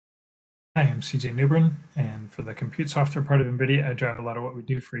Hi, I'm CJ Newbern, and for the compute software part of NVIDIA, I drive a lot of what we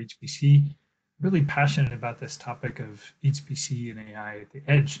do for HPC. Really passionate about this topic of HPC and AI at the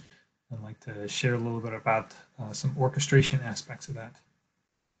edge. I'd like to share a little bit about some orchestration aspects of that.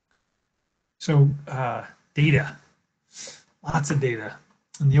 So, data, lots of data.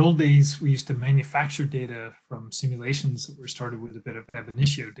 In the old days, we used to manufacture data from simulations that were started with a bit of ab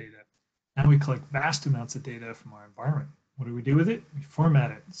initio data. Now we collect vast amounts of data from our environment. What do we do with it? We format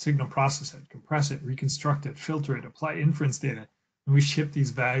it, signal process it, compress it, reconstruct it, filter it, apply inference data, and we ship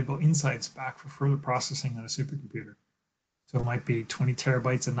these valuable insights back for further processing on a supercomputer. So it might be 20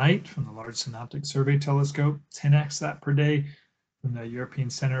 terabytes a night from the Large Synoptic Survey Telescope, 10x that per day from the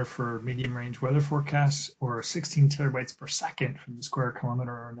European Center for Medium Range Weather Forecasts, or 16 terabytes per second from the Square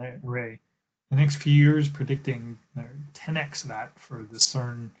Kilometer Array. The next few years predicting 10x that for the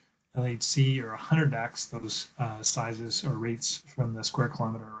CERN LHC, or 100x those sizes or rates from the Square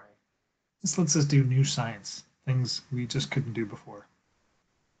Kilometer Array. This lets us do new science, things we just couldn't do before.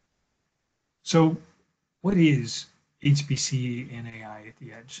 So what is HPC and AI at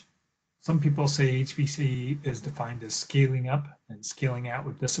the edge? Some people say HPC is defined as scaling up and scaling out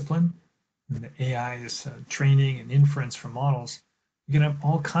with discipline, and the AI is training and inference from models. You can have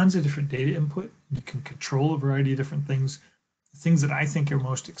all kinds of different data input. You can control a variety of different things. The things that I think are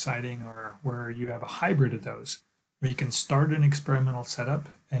most exciting are where you have a hybrid of those, where you can start an experimental setup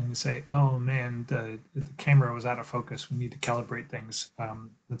and say, oh man, the camera was out of focus. We need to calibrate things.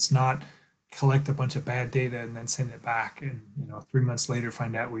 Let's not collect a bunch of bad data and then send it back, and 3 months later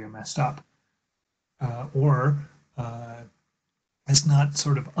find out we are messed up. Or let's not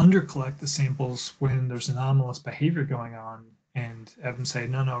sort of under collect the samples when there's anomalous behavior going on and have them say,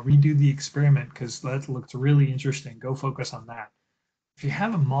 no, redo the experiment because that looks really interesting. Go focus on that. If you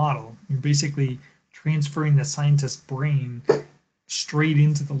have a model, you're basically transferring the scientist's brain straight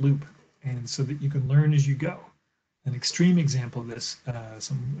into the loop, and so that you can learn as you go. An extreme example of this, I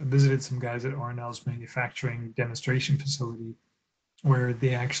visited some guys at R&L's manufacturing demonstration facility where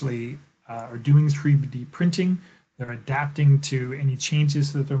they actually are doing 3D printing. They're adapting to any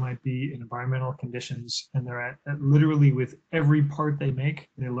changes that there might be in environmental conditions, and they're at literally with every part they make,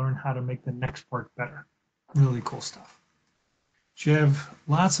 they learn how to make the next part better. Really cool stuff. So you have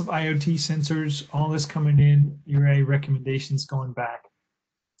lots of IoT sensors, all this coming in, URA recommendations going back.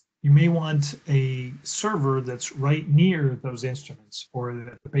 You may want a server that's right near those instruments, or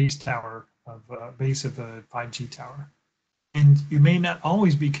at the base tower of base of a 5G tower. And you may not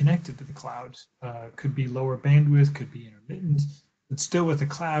always be connected to the cloud. Could be lower bandwidth, could be intermittent, but still with the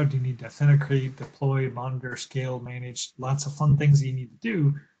cloud, you need to authenticate, deploy, monitor, scale, manage, lots of fun things you need to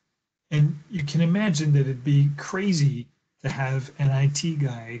do. And you can imagine that it'd be crazy to have an IT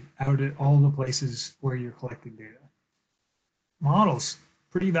guy out at all the places where you're collecting data. Models,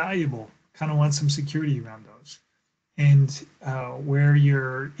 pretty valuable, kind of want some security around those. And where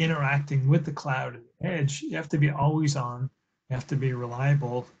you're interacting with the cloud and the edge, you have to be always on, you have to be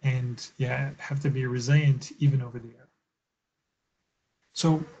reliable, and you have to be resilient even over the air.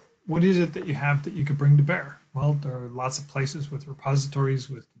 So what is it that you have that you could bring to bear? Well, there are lots of places with repositories,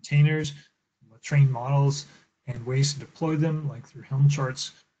 with containers, with trained models, and ways to deploy them, like through Helm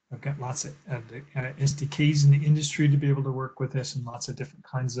charts. I've got lots of SDKs in the industry to be able to work with this, and lots of different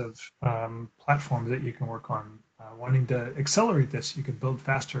kinds of platforms that you can work on. Wanting to accelerate this, you can build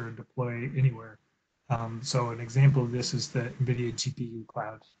faster and deploy anywhere. So an example of this is the NVIDIA GPU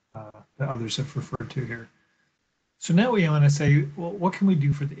cloud that others have referred to here. So now we want to say, well, what can we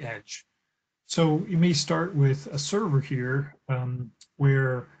do for the edge? So you may start with a server here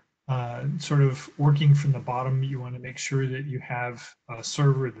where sort of working from the bottom, you want to make sure that you have a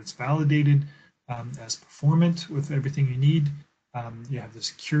server that's validated as performant with everything you need. You have the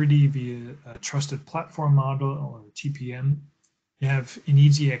security via a trusted platform model, or TPM. You have an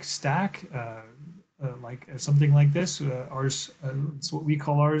EGX stack, like something like this. Ours, it's what we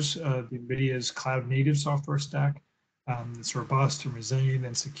call ours, the NVIDIA's cloud native software stack. It's robust and resilient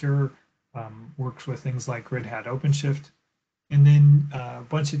and secure, works with things like Red Hat OpenShift, and then a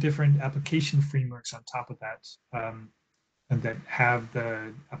bunch of different application frameworks on top of that, and that have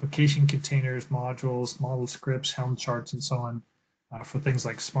the application containers, modules, model scripts, Helm charts, and so on, for things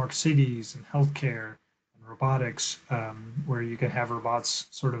like smart cities and healthcare and robotics, where you can have robots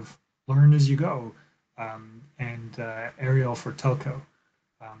sort of learn as you go, and Ariel for telco.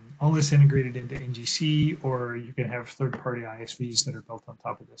 All this integrated into NGC, or you can have third-party ISVs that are built on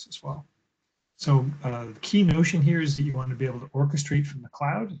top of this as well. So the key notion here is that you want to be able to orchestrate from the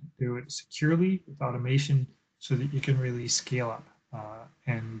cloud, do it securely with automation, so that you can really scale up.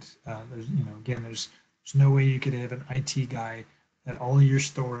 There's, again, there's no way you could have an IT guy at all of your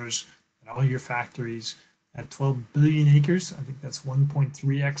stores, at all your factories at 12 billion acres. I think that's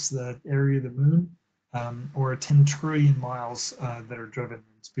 1.3x the area of the moon, or 10 trillion miles that are driven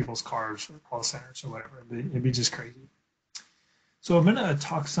into people's cars or call centers or whatever. It'd be just crazy. So I'm going to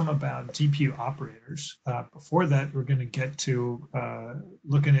talk some about GPU operators. Before that, we're going to get to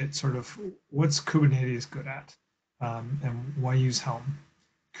looking at sort of what's Kubernetes good at, and why use Helm.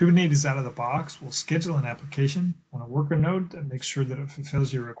 Kubernetes out of the box will schedule an application on a worker node that makes sure that it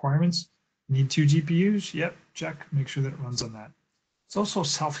fulfills your requirements. Need 2 GPUs? Yep, check. Make sure that it runs on that. It's also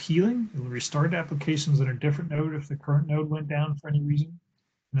self-healing. It'll restart applications on a different node if the current node went down for any reason,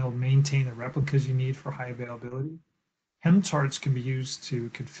 and it'll maintain the replicas you need for high availability. Helm charts can be used to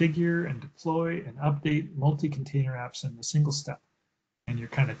configure and deploy and update multi-container apps in a single step, and you're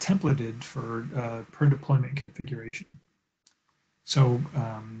kind of templated for per deployment configuration. So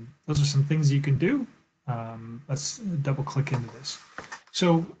those are some things you can do. Let's double click into this.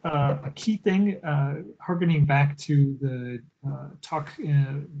 So a key thing, harkening back to the talk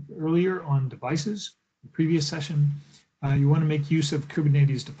earlier on devices, the previous session, you want to make use of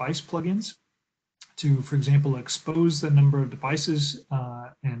Kubernetes device plugins to, for example, expose the number of devices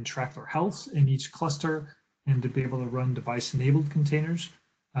and track their health in each cluster, and to be able to run device-enabled containers.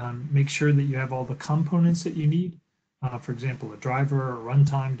 Make sure that you have all the components that you need. For example, a driver, a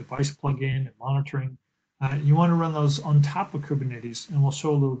runtime, device plugin, and monitoring. You want to run those on top of Kubernetes, and we'll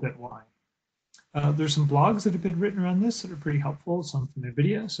show a little bit why. There's some blogs that have been written around this that are pretty helpful, some from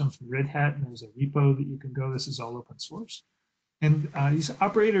NVIDIA, some from Red Hat, and there's a repo that you can go. This is all open source. And these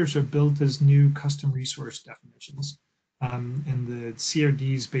operators are built as new custom resource definitions. And the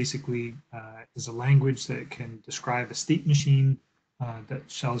CRDs basically is a language that can describe a state machine that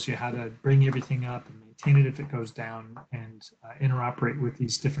tells you how to bring everything up and maintain it if it goes down, and interoperate with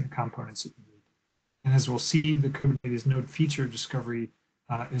these different components that you need. And as we'll see, the Kubernetes node feature discovery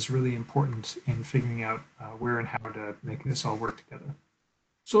is really important in figuring out where and how to make this all work together.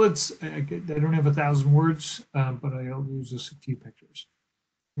 So let's, I don't have 1,000 words, but I'll use just a few pictures.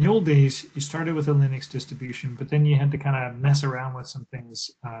 In the old days, you started with a Linux distribution, but then you had to kind of mess around with some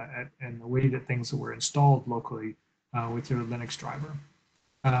things and the way that things were installed locally with your Linux driver.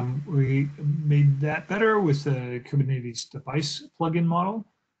 We made that better with the Kubernetes device plugin model,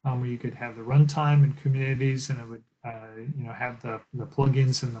 where you could have the runtime in Kubernetes, and it would have the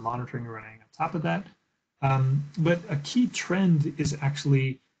plugins and the monitoring running on top of that. But a key trend is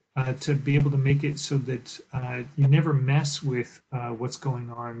actually to be able to make it so that you never mess with what's going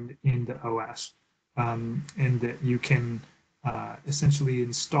on in the OS, and that you can essentially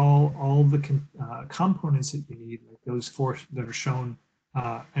install all the components that you need, like those 4 that are shown,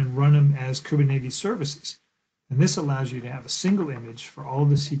 and run them as Kubernetes services. And this allows you to have a single image for all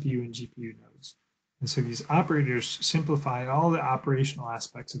the CPU and GPU nodes. And so these operators simplify all the operational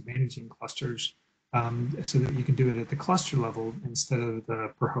aspects of managing clusters, so that you can do it at the cluster level instead of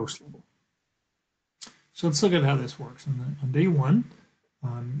the per host level. So let's look at how this works. On day 1,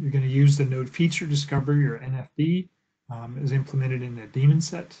 you're going to use the node feature discovery, or NFD, is implemented in the daemon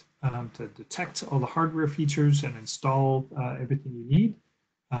set to detect all the hardware features and install everything you need,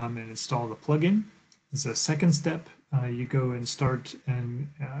 and install the plugin. As a second step, you go and start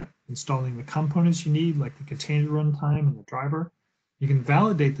installing the components you need, like the container runtime and the driver. You can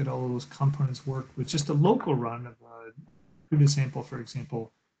validate that all of those components work with just a local run of a CUDA sample, for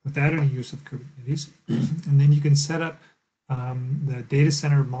example, without any use of Kubernetes. And then you can set up the data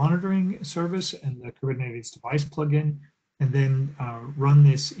center monitoring service and the Kubernetes device plugin, and then run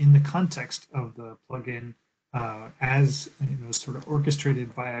this in the context of the plugin as sort of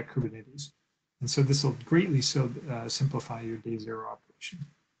orchestrated via Kubernetes. And so this will greatly simplify your day 0 operation.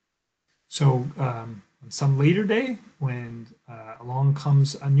 So on some later day, when along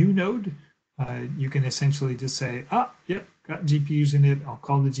comes a new node, you can essentially just say, yep, got GPUs in it. I'll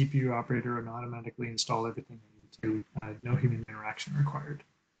call the GPU operator and automatically install everything I need to. No human interaction required.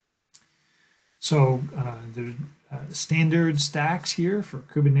 So there's standard stacks here for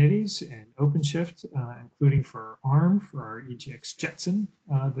Kubernetes and OpenShift, including for ARM, for our EGX Jetson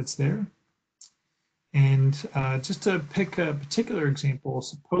that's there. And just to pick a particular example,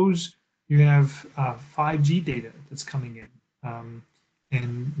 suppose you have 5G data that's coming in,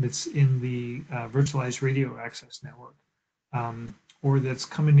 and that's in the virtualized radio access network, or that's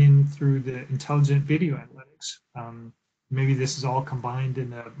coming in through the intelligent video analytics. Maybe this is all combined in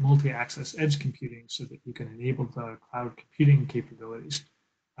the multi-access edge computing so that you can enable the cloud computing capabilities.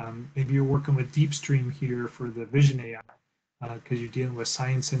 Maybe you're working with DeepStream here for the vision AI, because you're dealing with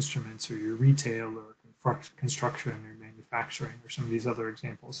science instruments, or your retail, or construction, or manufacturing, or some of these other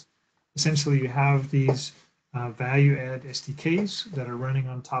examples. Essentially, you have these value add SDKs that are running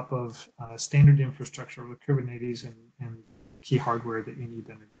on top of standard infrastructure with Kubernetes and key hardware that you need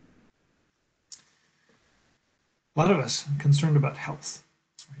them in. A lot of us are concerned about health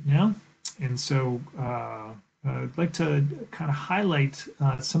right now. And so I'd like to kind of highlight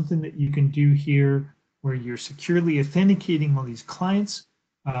something that you can do here where you're securely authenticating all these clients,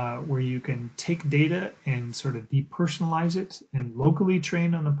 where you can take data and sort of depersonalize it and locally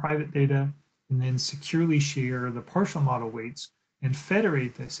train on the private data, and then securely share the partial model weights and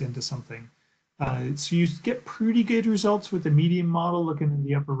federate this into something. So you get pretty good results with the medium model looking in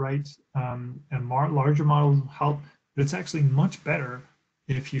the upper right, and larger models help, but it's actually much better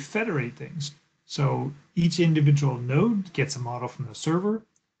if you federate things. So each individual node gets a model from the server,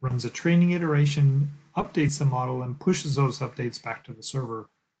 runs a training iteration, updates the model, and pushes those updates back to the server,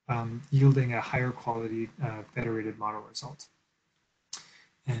 yielding a higher quality federated model result.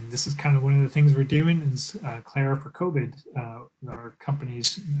 And this is kind of one of the things we're doing is Clara for COVID. Our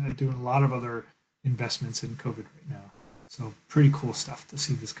company's doing a lot of other investments in COVID right now. So pretty cool stuff to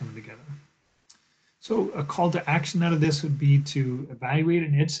see this coming together. So a call to action out of this would be to evaluate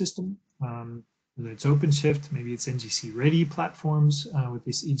an edge system, whether it's OpenShift, maybe it's NGC ready platforms with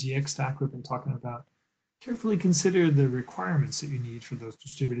this EGX stack we've been talking about. Carefully consider the requirements that you need for those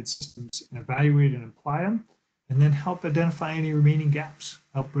distributed systems and evaluate and apply them, and then help identify any remaining gaps,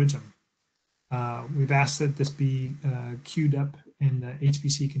 help bridge them. We've asked that this be queued up in the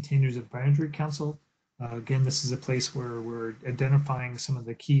HPC Containers Advisory Council. Again, this is a place where we're identifying some of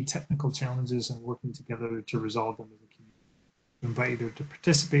the key technical challenges and working together to resolve them as a community. I invite you to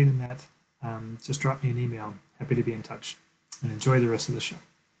participate in that. Just drop me an email. Happy to be in touch, and enjoy the rest of the show.